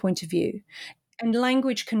different point of view. And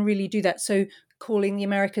language can really do that. So calling the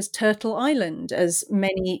Americas Turtle Island, as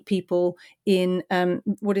many people in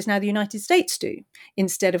what is now the United States do,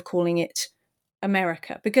 instead of calling it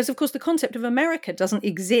America. Because, of course, the concept of America doesn't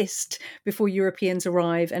exist before Europeans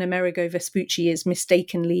arrive, and Amerigo Vespucci is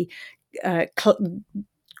mistakenly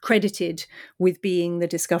credited with being the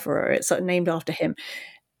discoverer. It's named after him.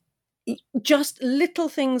 Just little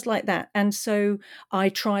things like that. And so I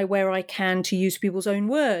try where I can to use people's own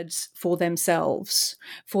words for themselves,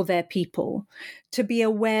 for their people, to be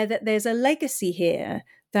aware that there's a legacy here,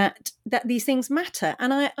 that these things matter.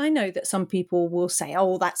 And I know that some people will say,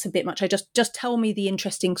 oh, that's a bit much. I just tell me the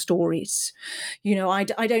interesting stories. You know, I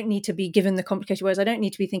don't need to be given the complicated words. I don't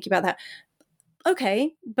need to be thinking about that.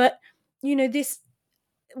 Okay, but you know,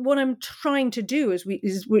 what I'm trying to do,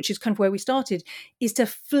 which is kind of where we started, is to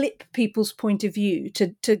flip people's point of view,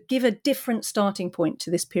 to give a different starting point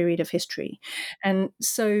to this period of history. And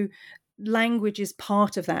so language is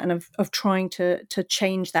part of that, and of trying to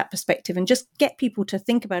change that perspective and just get people to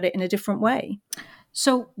think about it in a different way.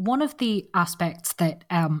 So one of the aspects that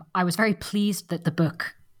I was very pleased that the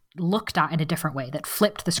book looked at in a different way, that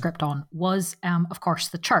flipped the script on, was, of course,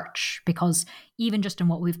 the church. Because even just in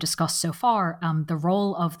what we've discussed so far, the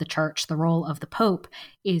role of the church, the role of the Pope,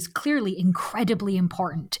 is clearly incredibly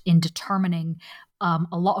important in determining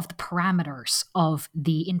a lot of the parameters of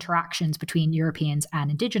the interactions between Europeans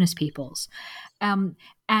and Indigenous peoples.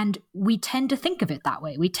 And we tend to think of it that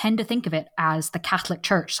way. We tend to think of it as the Catholic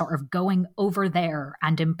Church sort of going over there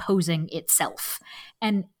and imposing itself.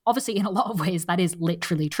 And obviously, in a lot of ways, that is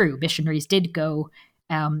literally true. Missionaries did go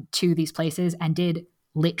to these places and did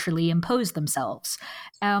literally impose themselves.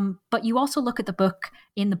 But you also look at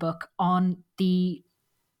in the book on the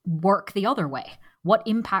work the other way. What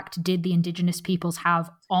impact did the Indigenous peoples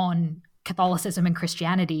have on Catholicism and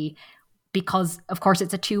Christianity? Because, of course,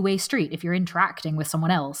 it's a two-way street. If you're interacting with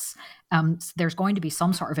someone else, there's going to be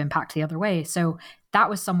some sort of impact the other way. So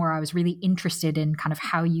that was somewhere I was really interested in, kind of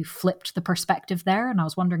how you flipped the perspective there. And I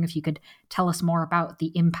was wondering if you could tell us more about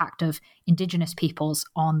the impact of Indigenous peoples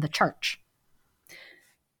on the church.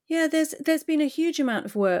 Yeah, there's been a huge amount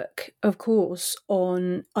of work, of course,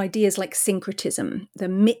 on ideas like syncretism, the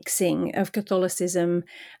mixing of Catholicism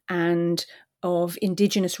and of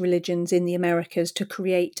indigenous religions in the Americas to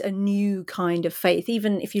create a new kind of faith.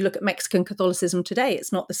 Even if you look at Mexican Catholicism today,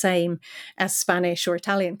 it's not the same as Spanish or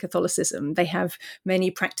Italian Catholicism. They have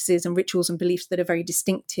many practices and rituals and beliefs that are very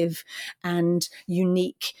distinctive and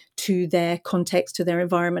unique to their context, to their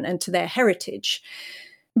environment, and to their heritage.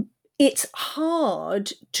 It's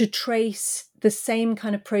hard to trace the same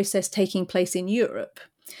kind of process taking place in Europe,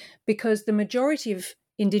 because the majority of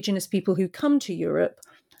indigenous people who come to Europe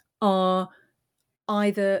are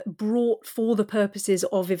either brought for the purposes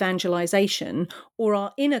of evangelization or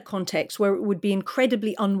are in a context where it would be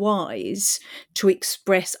incredibly unwise to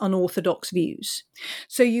express unorthodox views.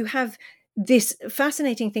 So you have this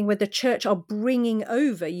fascinating thing where the church are bringing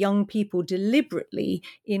over young people deliberately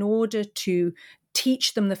in order to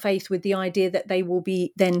teach them the faith with the idea that they will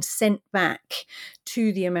be then sent back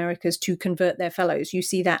to the Americas to convert their fellows. You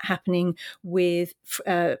see that happening with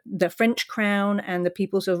the French crown and the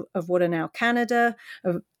peoples of what are now Canada.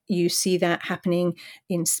 You see that happening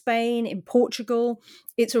in Spain, in Portugal.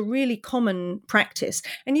 It's a really common practice.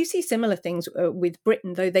 And you see similar things with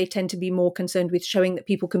Britain, though they tend to be more concerned with showing that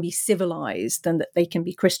people can be civilized than that they can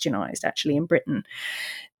be Christianized, actually, in Britain.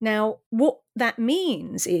 Now, what that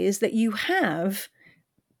means is that you have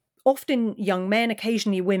often young men,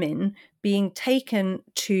 occasionally women, being taken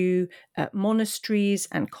to monasteries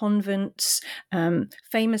and convents,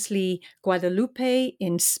 famously Guadalupe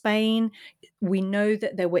in Spain. We know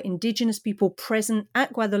that there were indigenous people present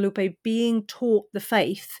at Guadalupe being taught the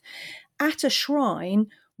faith at a shrine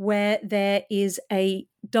where there is a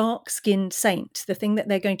dark-skinned saint. The thing that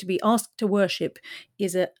they're going to be asked to worship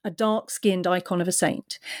is a dark-skinned icon of a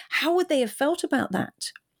saint. How would they have felt about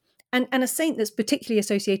that? And a saint that's particularly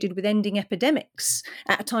associated with ending epidemics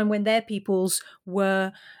at a time when their peoples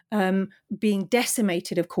were being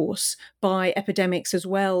decimated, of course, by epidemics as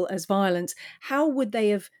well as violence. How would they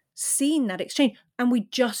have seen that exchange? And we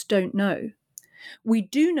just don't know. We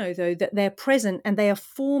do know, though, that they're present and they are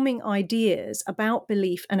forming ideas about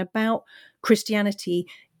belief and about Christianity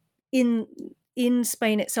in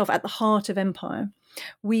Spain itself, at the heart of empire.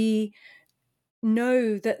 We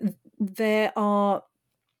know that there are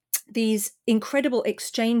these incredible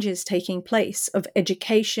exchanges taking place of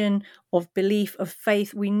education, of belief, of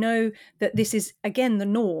faith. We know that this is, again, the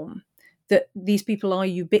norm, that these people are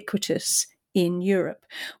ubiquitous in Europe.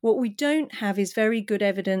 What we don't have is very good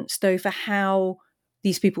evidence, though, for how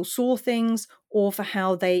these people saw things or for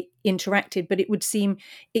how they interacted, but it would seem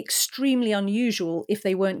extremely unusual if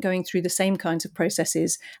they weren't going through the same kinds of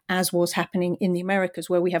processes as was happening in the Americas,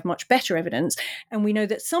 where we have much better evidence. And we know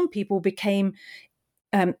that some people became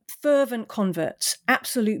fervent converts,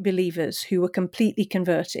 absolute believers who were completely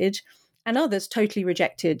converted, and others totally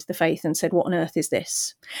rejected the faith and said, what on earth is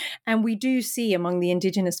this? And we do see among the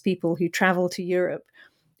indigenous people who travel to Europe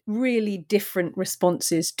really different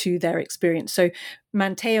responses to their experience. So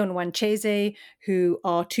Manteo and Wanchese, who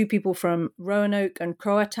are two people from Roanoke and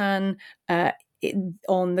Croatan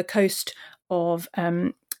on the coast of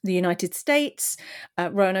the United States.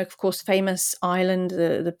 Roanoke, of course, famous island,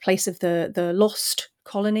 the place of the lost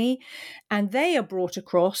colony, and they are brought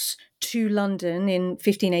across to London in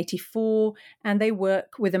 1584, and they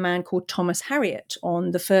work with a man called Thomas Harriot on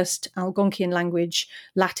the first Algonquian language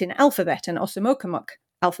Latin alphabet, an Osamokamuk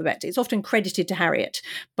alphabet. It's often credited to Harriot,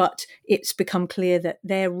 but it's become clear that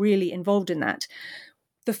they're really involved in that.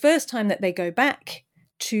 The first time that they go back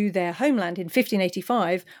to their homeland in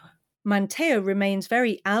 1585, Manteo remains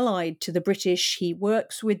very allied to the British. He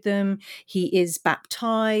works with them. He is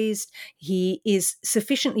baptized. He is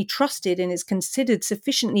sufficiently trusted and is considered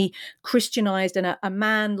sufficiently Christianized and a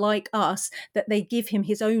man like us that they give him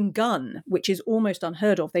his own gun, which is almost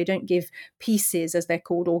unheard of. They don't give pieces, as they're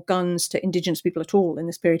called, or guns to indigenous people at all in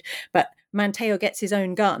this period. But Manteo gets his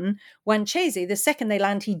own gun. Wanchese, the second they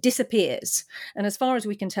land, he disappears. And as far as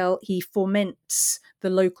we can tell, he foments the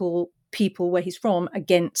local people where he's from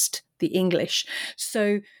against the English.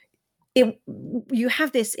 So you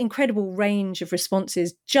have this incredible range of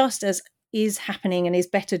responses, just as is happening and is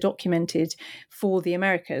better documented for the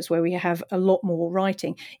Americas, where we have a lot more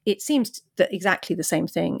writing. It seems that exactly the same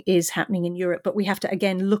thing is happening in Europe, but we have to,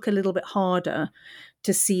 again, look a little bit harder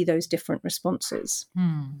to see those different responses.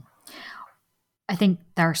 I think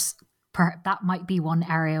that might be one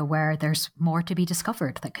area where there's more to be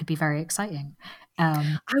discovered that could be very exciting.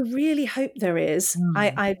 I really hope there is.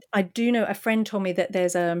 I do know, a friend told me that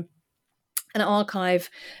there's an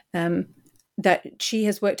archive that she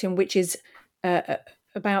has worked in, which is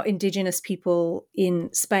about indigenous people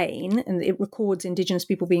in Spain, and it records indigenous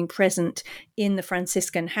people being present in the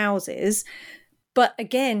Franciscan houses. But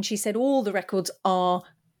again, she said all the records are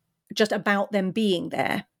just about them being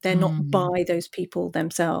there. They're not by those people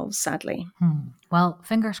themselves, sadly. Well,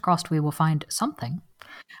 fingers crossed we will find something.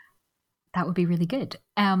 That would be really good.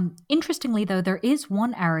 Interestingly, though, there is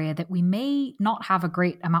one area that we may not have a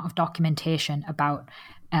great amount of documentation about,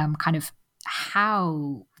 kind of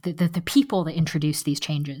how the people that introduced these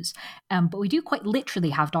changes. But we do quite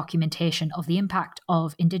literally have documentation of the impact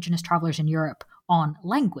of Indigenous travelers in Europe on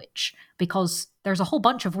language, because there's a whole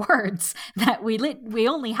bunch of words that we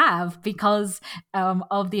only have because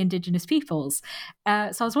of the Indigenous peoples. So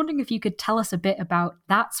I was wondering if you could tell us a bit about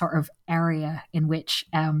that sort of area in which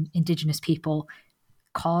Indigenous people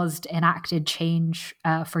enacted change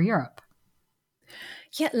for Europe.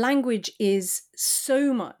 Yet language is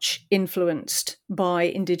so much influenced by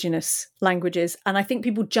indigenous languages, and I think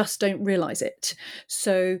people just don't realize it.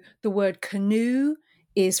 So the word canoe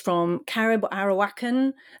is from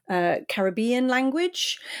Arawakan, Caribbean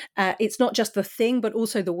language. It's not just the thing, but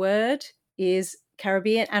also the word is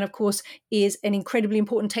Caribbean, and of course is an incredibly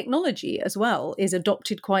important technology as well, is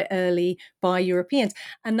adopted quite early by Europeans.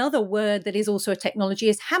 Another word that is also a technology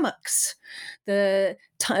is hammocks.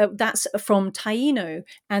 That's from Taino,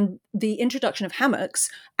 and the introduction of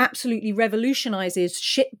hammocks absolutely revolutionizes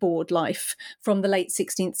shipboard life from the late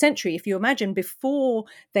 16th century. If you imagine, before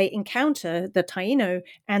they encounter the Taino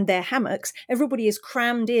and their hammocks, everybody is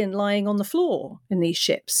crammed in, lying on the floor in these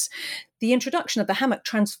ships. The introduction of the hammock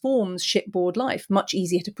transforms shipboard life, much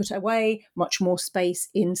easier to put away, much more space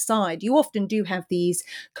inside. You often do have these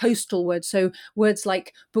coastal words, so words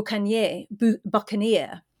like buccaneer,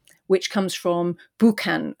 which comes from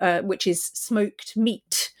bucan, which is smoked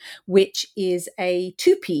meat, which is a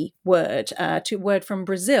Tupi word, word from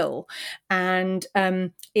Brazil. And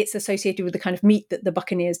it's associated with the kind of meat that the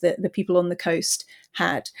buccaneers, the people on the coast,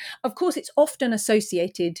 had. Of course, it's often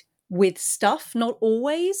associated with stuff, not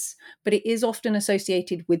always, but it is often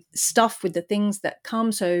associated with stuff, with the things that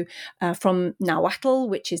come. So from Nahuatl,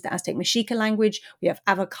 which is the Aztec Mexica language, we have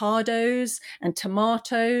avocados and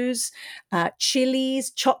tomatoes,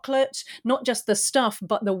 chilies, chocolate, not just the stuff,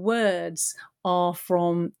 but the words are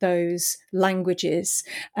from those languages.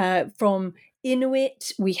 From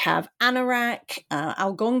Inuit, we have anorak,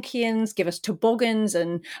 Algonquians give us toboggans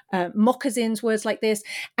and moccasins, words like this.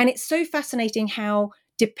 And it's so fascinating how,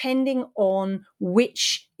 depending on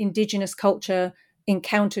which indigenous culture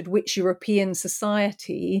encountered which European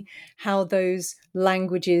society, how those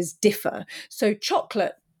languages differ. So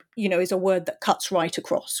chocolate, is a word that cuts right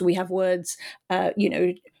across. We have words,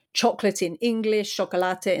 chocolate in English,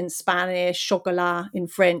 chocolate in Spanish, chocolat in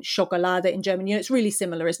French, chocolate in German. It's really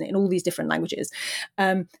similar, isn't it, in all these different languages.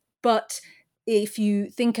 But if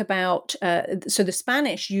you think about, so the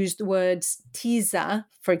Spanish used the words tiza,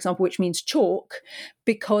 for example, which means chalk,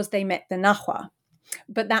 because they met the Nahua.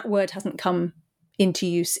 But that word hasn't come into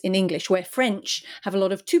use in English, where French have a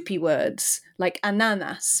lot of Tupi words, like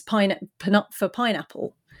ananas, for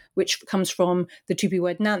pineapple, which comes from the Tupi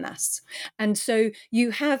word nanas. And so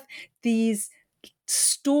you have these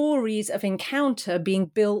stories of encounter being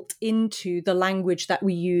built into the language that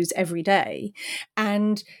we use every day.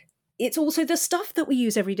 And it's also the stuff that we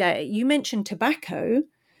use every day. You mentioned tobacco.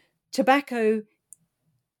 Tobacco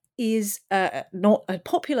is not a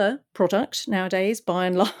popular product nowadays, by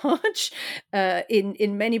and large,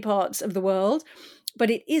 in many parts of the world,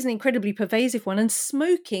 but it is an incredibly pervasive one. And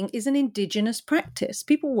smoking is an indigenous practice.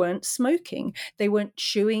 People weren't smoking. They weren't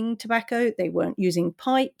chewing tobacco. They weren't using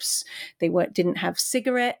pipes. They didn't have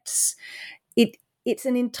cigarettes. It's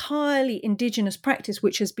an entirely indigenous practice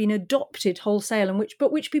which has been adopted wholesale, and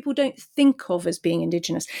which people don't think of as being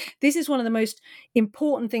indigenous. This is one of the most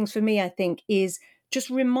important things for me, I think, is just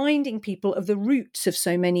reminding people of the roots of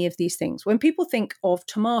so many of these things. When people think of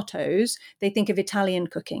tomatoes, they think of Italian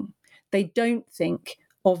cooking. They don't think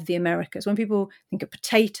of the Americas. When people think of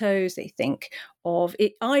potatoes, they think of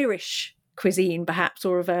Irish cuisine, perhaps,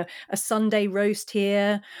 or of a Sunday roast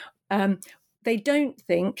here. They don't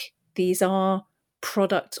think these are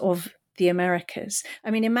products of the Americas.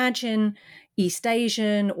 I mean, imagine East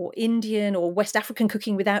Asian or Indian or West African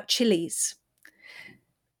cooking without chilies.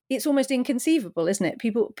 It's almost inconceivable, isn't it?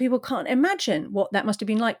 People can't imagine what that must have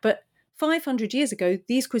been like. But 500 years ago,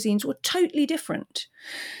 these cuisines were totally different.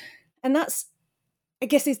 And that's, I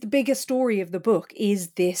guess, is the bigger story of the book,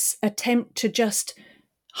 is this attempt to just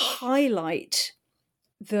highlight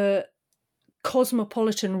the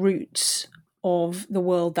cosmopolitan roots of the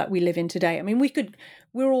world that we live in today. I mean,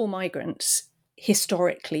 we're all migrants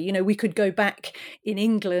historically. We could go back in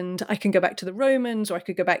England. I can go back to the Romans, or I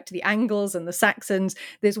could go back to the Angles and the Saxons.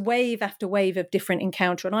 There's wave after wave of different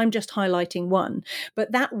encounter, and I'm just highlighting one.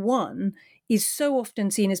 But that one is so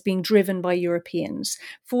often seen as being driven by Europeans.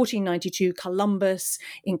 1492, Columbus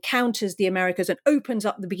encounters the Americas and opens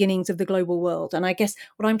up the beginnings of the global world. And I guess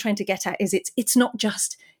what I'm trying to get at is it's not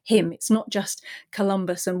just him. It's not just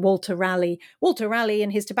Columbus and Walter Raleigh. Walter Raleigh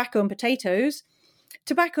and his tobacco and potatoes.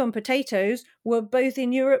 Tobacco and potatoes were both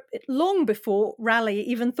in Europe long before Raleigh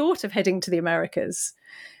even thought of heading to the Americas.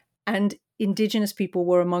 And indigenous people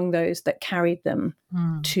were among those that carried them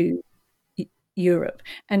to Europe.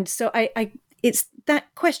 And so it's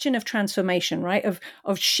that question of transformation, right?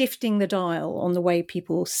 Of shifting the dial on the way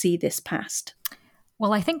people see this past.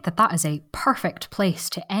 Well, I think that is a perfect place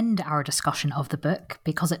to end our discussion of the book,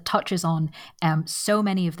 because it touches on so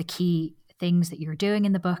many of the key things that you're doing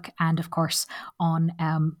in the book, and of course on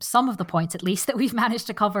some of the points at least that we've managed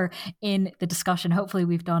to cover in the discussion. Hopefully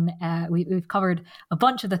we've covered a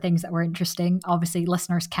bunch of the things that were interesting. Obviously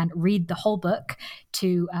listeners can read the whole book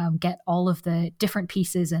to get all of the different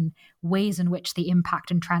pieces and ways in which the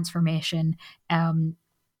impact and transformation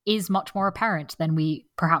is much more apparent than we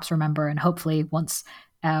perhaps remember, and hopefully once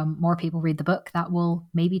more people read the book, that will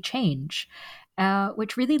maybe change.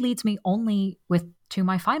 Which really leads me to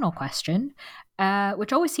my final question,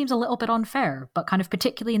 which always seems a little bit unfair, but kind of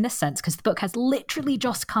particularly in this sense, because the book has literally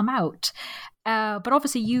just come out. But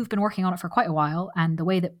obviously you've been working on it for quite a while, and the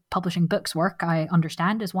way that publishing books work, I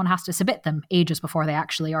understand, is one has to submit them ages before they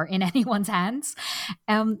actually are in anyone's hands.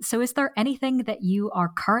 So is there anything that you are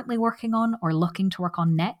currently working on or looking to work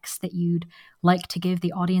on next that you'd like to give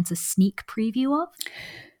the audience a sneak preview of?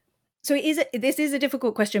 So this is a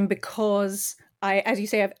difficult question because as you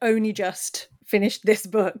say, I've only just finished this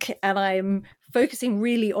book, and I'm focusing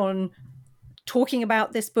really on talking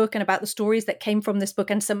about this book and about the stories that came from this book,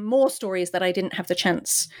 and some more stories that I didn't have the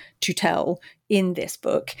chance to tell in this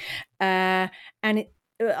book. I'm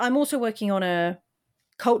also working on a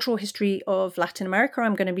cultural history of Latin America.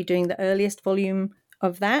 I'm going to be doing the earliest volume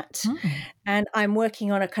of that. And I'm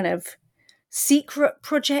working on a kind of secret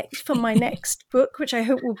project for my next book, which I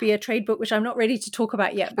hope will be a trade book, which I'm not ready to talk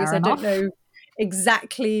about yet because I don't know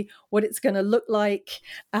exactly what it's going to look like.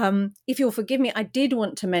 If you'll forgive me, I did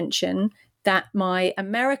want to mention that my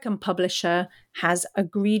American publisher has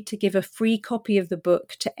agreed to give a free copy of the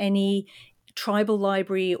book to any tribal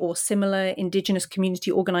library or similar Indigenous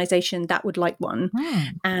community organization that would like one.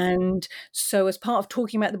 And so as part of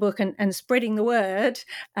talking about the book and spreading the word,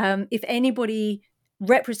 if anybody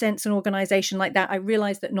represents an organization like that, I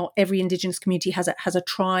realize that not every Indigenous community has a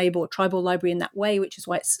tribe or tribal library in that way, which is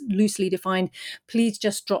why it's loosely defined. Please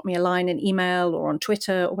just drop me a line, an email, or on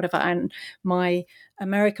Twitter or whatever. And my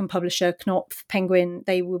American publisher, Knopf Penguin,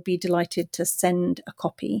 they will be delighted to send a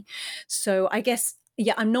copy. So I guess,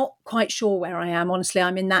 I'm not quite sure where I am. Honestly,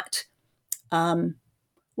 I'm in that,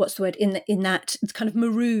 in that kind of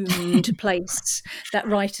marooned place that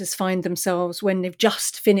writers find themselves when they've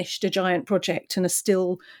just finished a giant project and are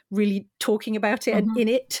still really talking about it and in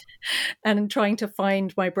it, and trying to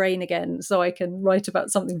find my brain again so I can write about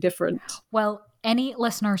something different. Well, any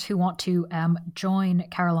listeners who want to join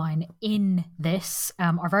Caroline in this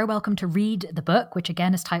are very welcome to read the book, which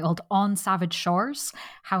again is titled On Savage Shores,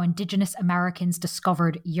 How Indigenous Americans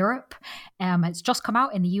Discovered Europe. It's just come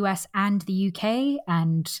out in the US and the UK,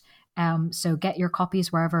 and so get your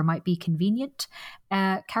copies wherever it might be convenient.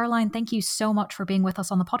 Caroline, thank you so much for being with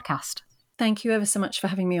us on the podcast. Thank you ever so much for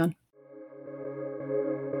having me on.